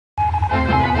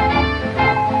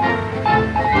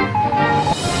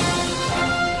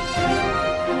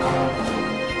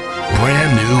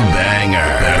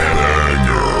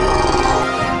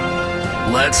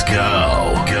Let's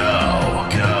go. Go.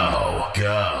 Go.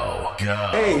 Go. Go.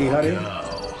 Hey, honey.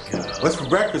 What's for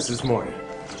breakfast this morning?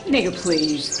 Nigga,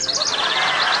 please.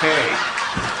 Hey,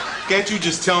 can't you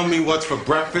just tell me what's for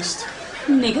breakfast?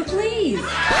 Nigga, please.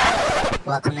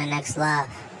 Welcome to Next Love.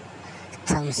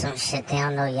 Tell me some shit they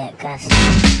don't know yet, Gus.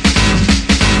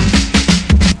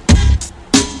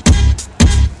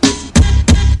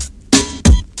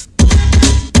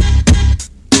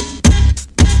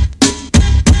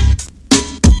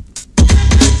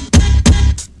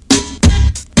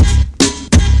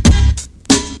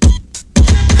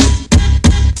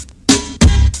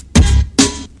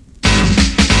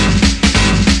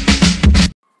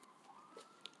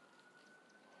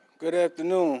 Good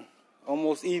afternoon,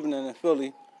 almost evening in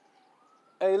Philly.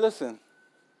 Hey, listen,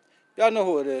 y'all know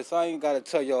who it is, so I ain't gotta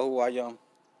tell y'all who I am.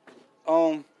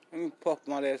 Let me puff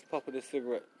my last puff of this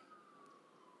cigarette.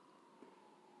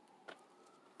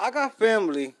 I got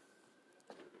family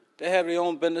that have their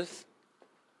own business,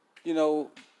 you know,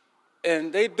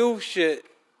 and they do shit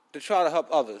to try to help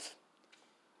others.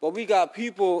 But we got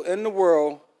people in the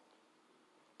world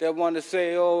that want to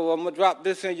say, oh, I'm going to drop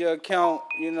this in your account,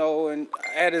 you know, and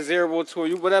add a zero to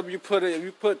it. Whatever you put it, if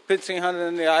you put $1,500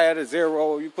 in there, I add a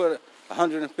zero. If you put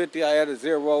 $150, I add a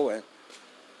zero.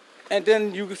 And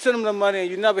then you send them the money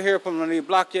and you never hear from them and they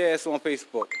block your ass on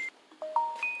Facebook.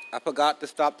 I forgot to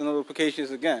stop the notifications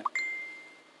again.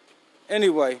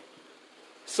 Anyway,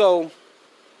 so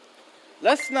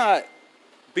let's not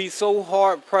be so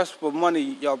hard pressed for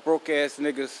money, y'all broke ass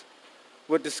niggas,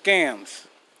 with the scams.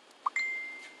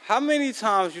 How many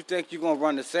times you think you're going to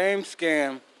run the same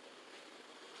scam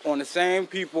on the same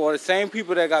people or the same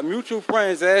people that got mutual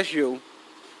friends as you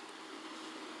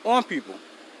on people?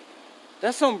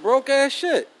 That's some broke ass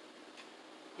shit.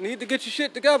 You need to get your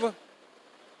shit together.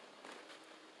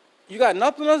 You got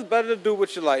nothing else better to do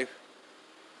with your life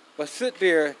but sit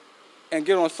there and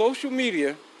get on social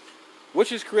media,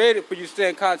 which is created for you to stay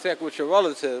in contact with your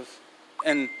relatives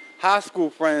and high school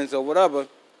friends or whatever.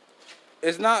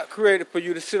 It's not created for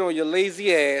you to sit on your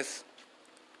lazy ass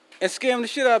and scam the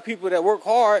shit out of people that work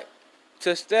hard to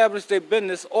establish their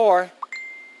business or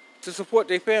to support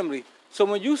their family. So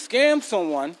when you scam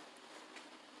someone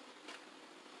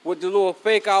with the little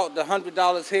fake out, the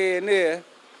 $100 here and there,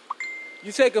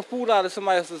 you're taking food out of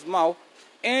somebody else's mouth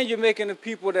and you're making the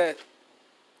people that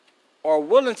are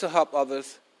willing to help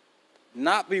others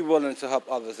not be willing to help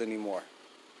others anymore.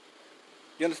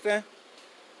 You understand?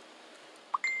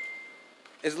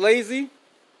 It's lazy,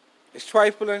 it's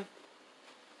trifling,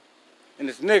 and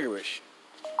it's niggerish.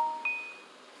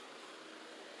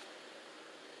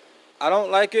 I don't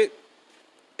like it.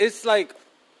 It's like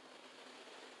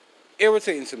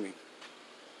irritating to me.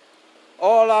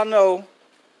 All I know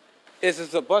is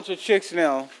it's a bunch of chicks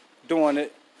now doing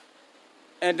it.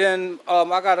 And then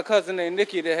I got a cousin named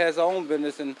Nikki that has her own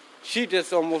business, and she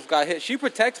just almost got hit. She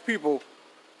protects people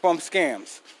from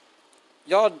scams.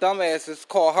 Y'all dumbasses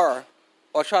call her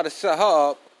or try to set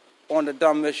her up on the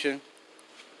dumb mission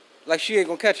like she ain't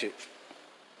gonna catch it.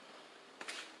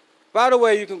 By the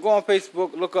way, you can go on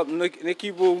Facebook, look up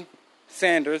Nikki Boo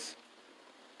Sanders,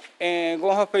 and go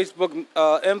on her Facebook,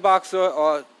 inbox her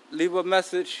or leave a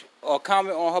message or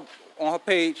comment on her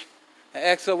page and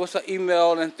ask her what's her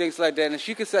email and things like that, and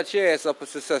she can set your ass up for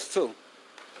success too.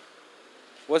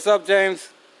 What's up, James?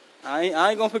 I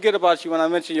ain't gonna forget about you when I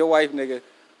mention your wife, nigga.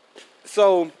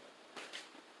 So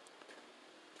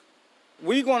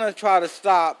we gonna try to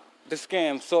stop the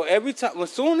scam. So every time,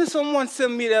 as soon as someone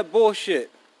send me that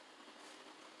bullshit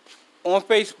on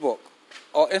Facebook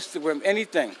or Instagram,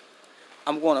 anything,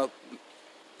 I'm gonna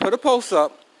put a post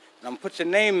up and I'm gonna put your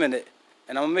name in it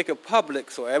and I'm gonna make it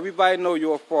public so everybody know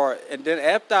you're a fraud. And then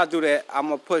after I do that, I'm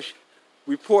gonna push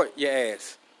report your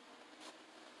ass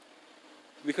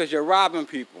because you're robbing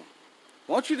people.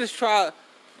 Why don't you just try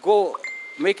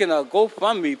making a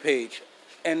GoFundMe page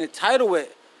and entitle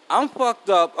it, I'm fucked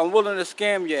up, I'm willing to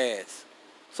scam your ass.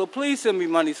 So please send me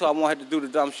money so I won't have to do the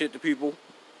dumb shit to people.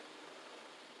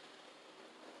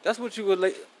 That's what you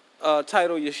would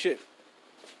title your shit.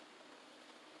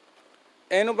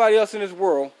 Ain't nobody else in this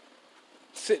world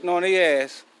sitting on their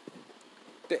ass.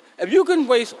 If you can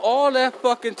waste all that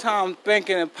fucking time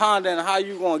thinking and pondering how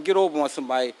you gonna get over on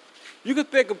somebody, you can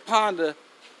think and ponder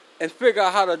and figure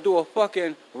out how to do a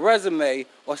fucking resume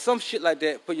or some shit like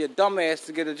that for your dumb ass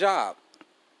to get a job.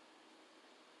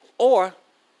 Or,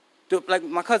 like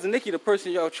my cousin Nikki, the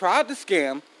person y'all tried to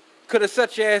scam, could have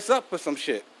set your ass up for some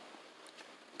shit.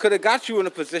 Could have got you in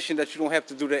a position that you don't have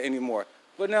to do that anymore.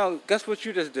 But now, guess what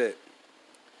you just did?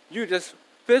 You just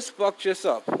fist fucked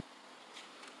yourself.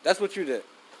 That's what you did.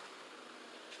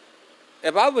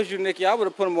 If I was you, Nikki, I would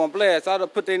have put them on blast. I would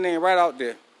have put their name right out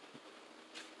there.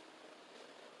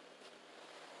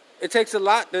 It takes a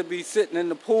lot to be sitting in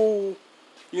the pool,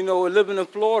 you know, living in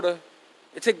Florida.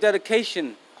 It takes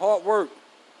dedication, hard work,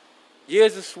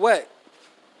 years of sweat,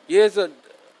 years of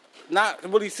not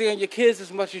really seeing your kids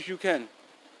as much as you can.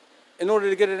 In order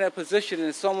to get in that position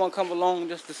and someone come along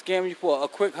just to scam you for a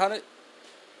quick 100,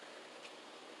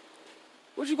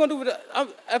 what you gonna do with that?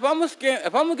 If I'm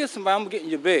gonna get somebody, I'm getting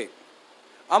you big.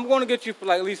 I'm gonna get you for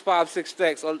like at least 5-6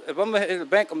 stacks. Or if I'm gonna hit the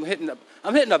bank, I'm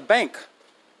hitting a bank.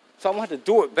 So I'm gonna have to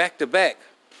do it back to back.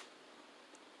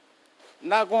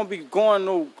 Not gonna be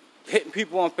hitting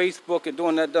people on Facebook and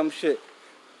doing that dumb shit.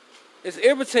 It's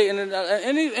irritating,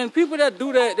 and people that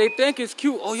do that, they think it's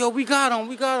cute. Oh, yo, we got him.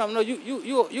 No,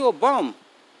 you a bum.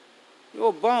 You're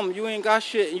a bum. You ain't got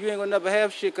shit, and you ain't gonna never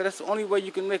have shit, because that's the only way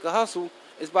you can make a hustle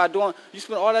is by doing. You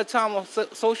spend all that time on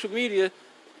social media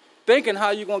thinking how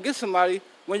you gonna get somebody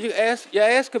when your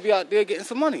ass could be out there getting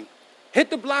some money. Hit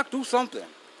the block, do something.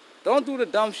 Don't do the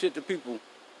dumb shit to people.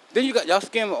 Then y'all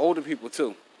scamming older people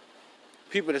too.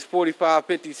 People that's 45,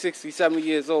 50, 60, 70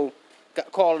 years old.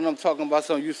 Calling them, talking about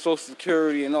some use Social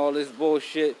Security and all this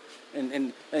bullshit,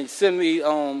 and send me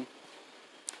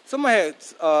somebody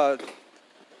had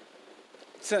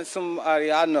sent somebody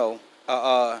I know.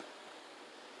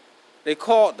 They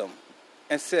called them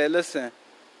and said, "Listen,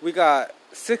 we got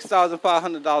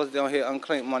 $6,500 down here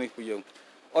unclaimed money for you.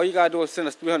 All you gotta do is send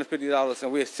us $350,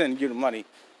 and we'll send you the money."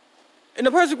 And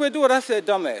the person would do it. I said,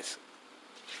 "Dumbass,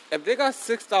 if they got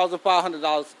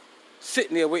 $6,500."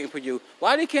 Sitting there waiting for you.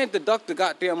 Why they can't deduct the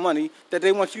goddamn money that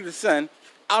they want you to send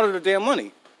out of the damn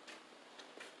money?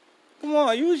 Come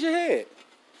on, use your head.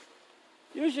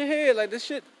 Use your head like this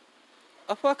shit.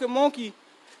 A fucking monkey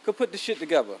could put the shit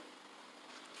together.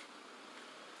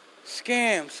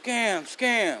 Scam, scam,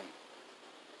 scam.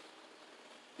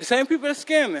 The same people that's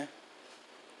scamming.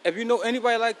 If you know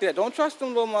anybody like that, don't trust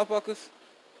them little motherfuckers.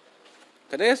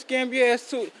 Because they'll scam your ass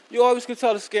too. You always can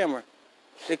tell the scammer.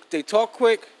 They talk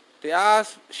quick. Their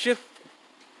eyes shift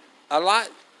a lot.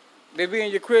 They be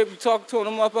in your crib, you talking to them,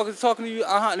 them motherfuckers talking to you,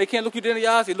 and they can't look you in the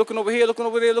eyes. They looking over here, looking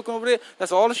over there, looking over there.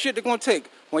 That's all the shit they're going to take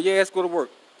when your ass go to work.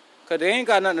 Because they ain't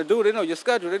got nothing to do. They know your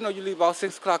schedule. They know you leave about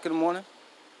 6 o'clock in the morning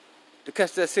to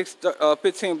catch that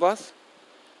 6:15 bus.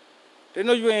 They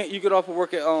know you get off of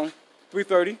work at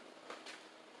 3:30.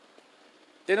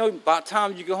 They know by the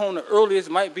time you get home, the earliest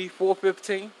might be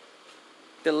 4:15.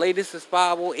 The latest is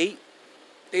 5:08.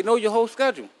 They know your whole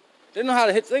schedule. They know how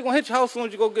to hit. They gonna hit your house as soon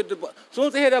as you go get the bus. As soon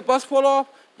as they hear that bus pull off,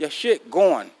 your shit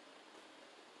gone.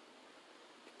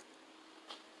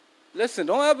 Listen,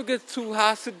 don't ever get too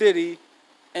high sedity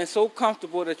and so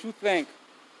comfortable that you think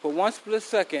for one split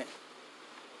second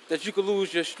that you could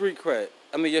lose your street cred.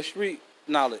 Your street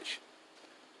knowledge.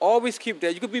 Always keep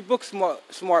that. You could be book smart,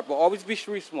 but always be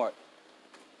street smart.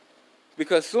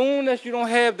 Because soon as you don't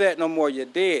have that no more, you're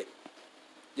dead.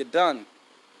 You're done.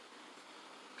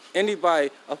 Anybody,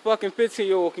 a fucking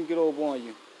 15-year-old can get over on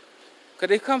you. Because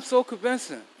they come so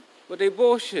convincing with they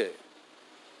bullshit.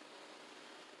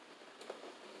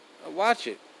 Watch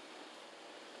it.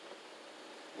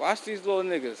 Watch these little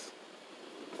niggas.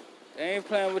 They ain't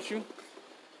playing with you.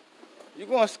 You're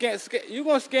going to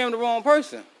scam the wrong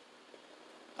person.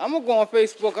 I'm going to go on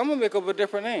Facebook. I'm going to make up a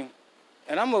different name.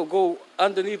 And I'm going to go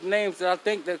underneath names that I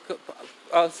think that could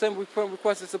send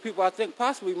requests to people I think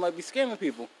possibly might be scamming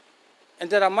people. And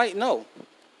that I might know.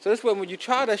 So this way, when you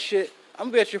try that shit,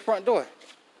 I'm going to be at your front door.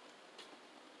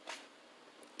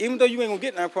 Even though you ain't going to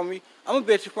get nothing from me, I'm going to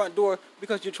be at your front door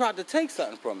because you tried to take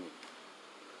something from me.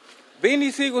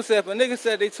 Beanie Siegel said if a nigga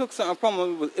said they took something from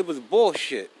him, it was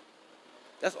bullshit.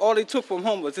 That's all they took from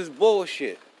him was this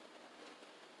bullshit.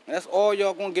 And that's all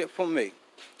y'all going to get from me.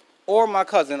 Or my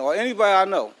cousin, or anybody I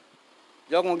know.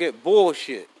 Y'all going to get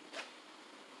bullshit.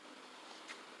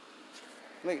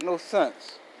 Make no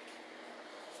sense.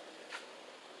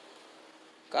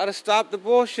 Gotta stop the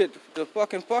bullshit, the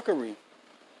fucking fuckery.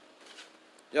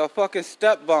 Y'all fucking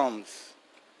step bums.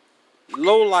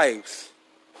 Low lives.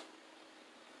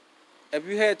 If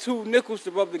you had 2 nickels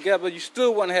to rub together, you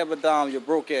still wouldn't have a dime, you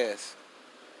broke ass.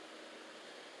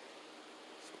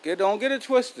 Don't get it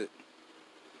twisted.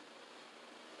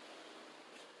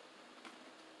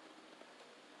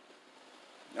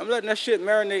 I'm letting that shit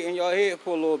marinate in your head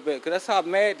for a little bit, because that's how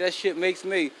mad that shit makes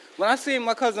me. When I seen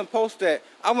my cousin post that,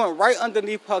 I went right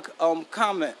underneath her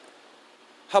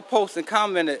her post and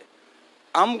commented,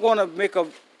 I'm going to make a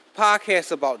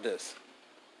podcast about this.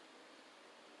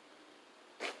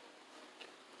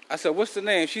 I said, what's the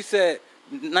name? She said,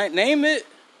 name it.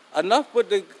 Enough with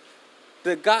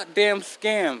the goddamn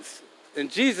scams. In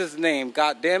Jesus' name,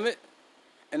 goddamn it.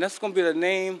 And that's going to be the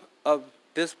name of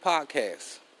this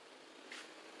podcast.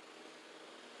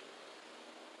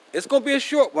 It's going to be a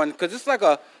short one because it's like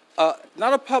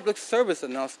not a public service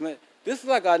announcement. This is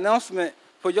like an announcement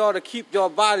for y'all to keep your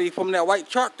body from that white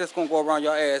shark that's going to go around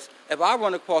your ass if I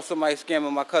run across somebody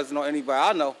scamming my cousin or anybody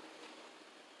I know.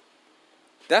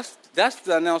 That's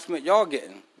the announcement y'all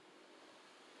getting.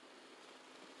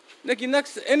 Nikki,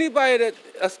 next to anybody that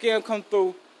a scam come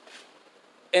through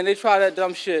and they try that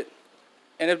dumb shit,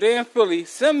 and if they in Philly,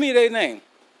 send me their name.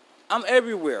 I'm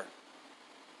everywhere.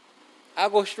 I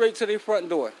go straight to their front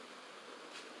door.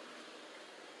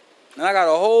 And I got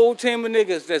a whole team of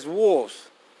niggas that's wolves.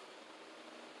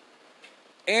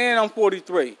 And I'm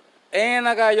 43. And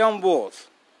I got young boys.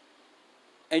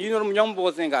 And you know them young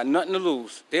boys ain't got nothing to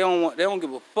lose. They don't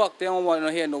give a fuck. They don't want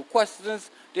to hear no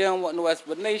questions. They don't want no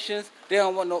explanations. They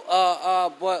don't want no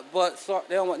but sorry.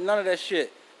 They don't want none of that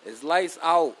shit. It's lights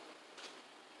out.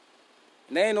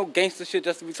 And there ain't no gangster shit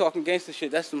just to be talking gangster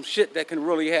shit. That's some shit that can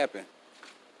really happen.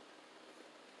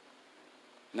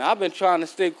 Now, I've been trying to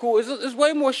stay cool. There's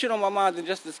way more shit on my mind than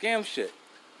just the scam shit.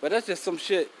 But that's just some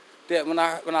shit that when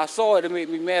I saw it, it made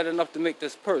me mad enough to make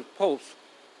this post.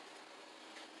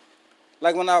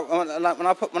 Like when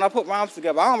I put rhymes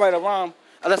together, I don't write a rhyme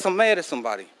unless I'm mad at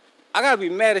somebody. I gotta be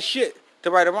mad as shit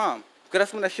to write a rhyme. Because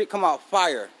that's when that shit come out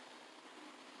fire.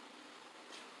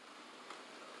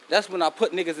 That's when I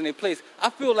put niggas in their place. I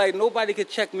feel like nobody could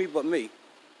check me but me.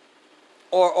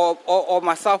 Or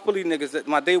my South Philly niggas,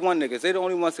 my day one niggas. They the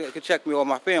only ones that could check me, or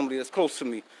my family that's close to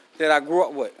me, that I grew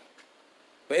up with.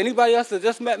 But anybody else that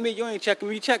just met me, you ain't checking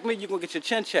me. You check me, you gonna get your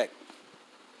chin checked.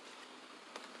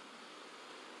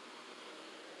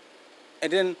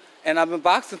 And I've been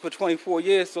boxing for 24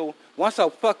 years, so once I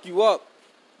fuck you up,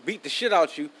 beat the shit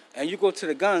out you, and you go to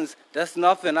the guns, that's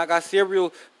nothing. I got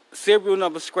serial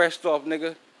numbers scratched off,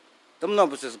 nigga. Them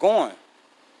numbers is gone.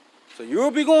 So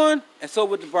you'll be going, and so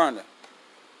with the burner.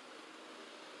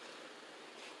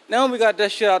 Now we got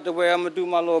that shit out the way, I'm gonna do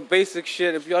my little basic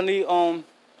shit. If y'all need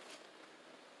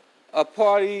a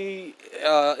party,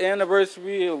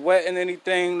 anniversary, a wedding,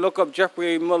 anything, look up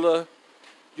Jeffrey A. Miller.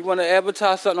 You want to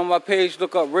advertise something on my page,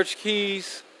 look up Rich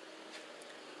Keys.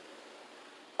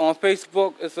 On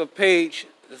Facebook, it's a page.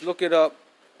 Just look it up.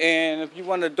 And if you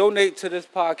want to donate to this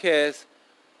podcast,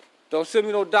 don't send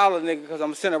me no dollar, nigga, because I'm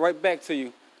going to send it right back to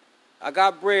you. I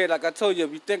got bread. Like I told you,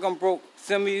 if you think I'm broke,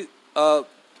 send me,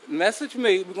 message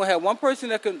me. We're going to have one person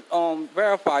that can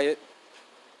verify it.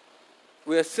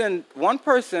 We'll send one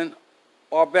person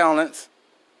our balance.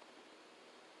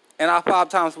 And I 5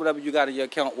 times whatever you got in your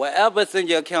account. Whatever's in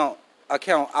your account,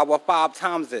 I will 5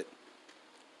 times it.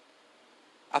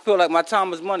 I feel like my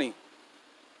time is money.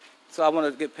 So I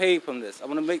want to get paid from this. I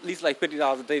want to make at least like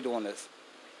 $50 a day doing this.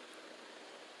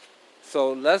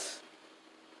 So let's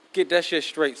get that shit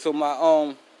straight. So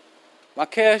my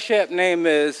Cash App name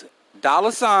is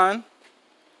 $Gustus,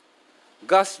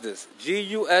 Gustus,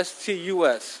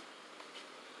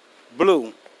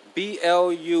 Blue,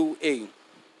 BLUE.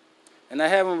 And I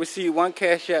haven't received one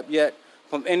Cash App yet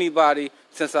from anybody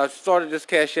since I started this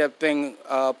Cash App thing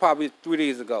probably 3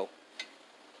 days ago.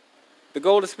 The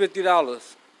goal is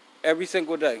 $50 every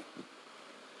single day.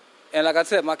 And like I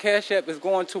said, my Cash App is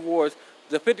going towards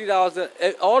the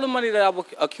 $50. All the money that I will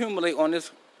accumulate on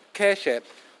this Cash App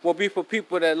will be for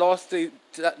people that lost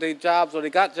their jobs, or they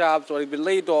got jobs, or they've been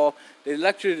laid off, the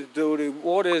electric is due, the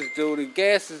water is due, the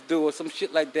gas is due, or some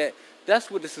shit like that.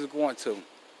 That's what this is going to.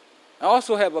 I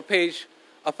also have a page,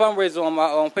 a fundraiser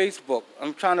on Facebook.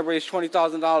 I'm trying to raise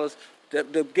 $20,000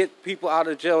 to get people out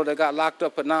of jail that got locked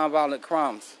up for nonviolent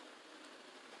crimes.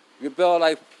 You bill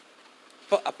like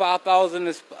 $5,000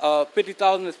 is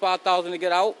 $50,000 is $5,000 to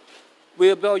get out.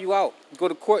 We'll bail you out. Go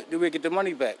to court, then we'll get the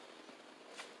money back.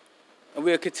 And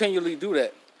we'll continually do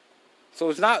that. So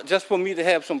it's not just for me to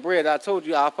have some bread. I told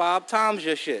you, I'll 5 times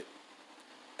your shit.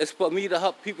 It's for me to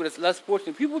help people that's less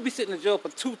fortunate. People be sitting in jail for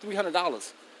 $200-$300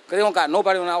 because they don't got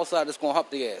nobody on the outside that's going to help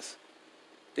their ass.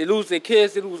 They lose their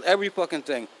kids. They lose every fucking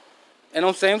thing. And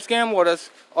them same scam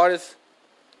artists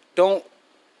don't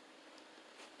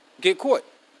get caught.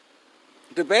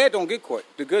 The bad don't get caught.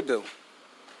 The good do.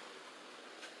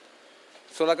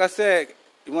 So like I said,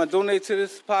 you want to donate to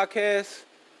this podcast?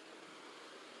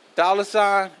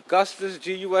 $Gustus,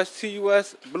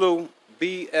 Gustus, Blue,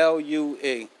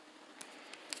 BLUE.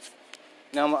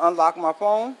 Now I'm going to unlock my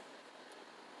phone,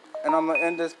 and I'm going to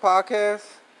end this podcast.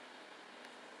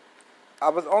 I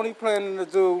was only planning to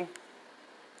do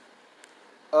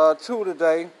 2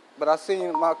 today, but I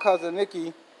seen my cousin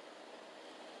Nikki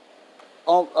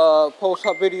post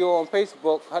her video on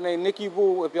Facebook. Her name Nikki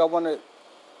Wu. If y'all want to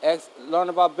learn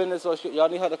about business or shit, y'all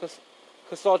need her to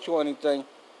consult you or anything,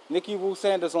 Nikki Wu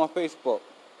Sanders on Facebook.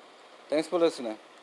 Thanks for listening.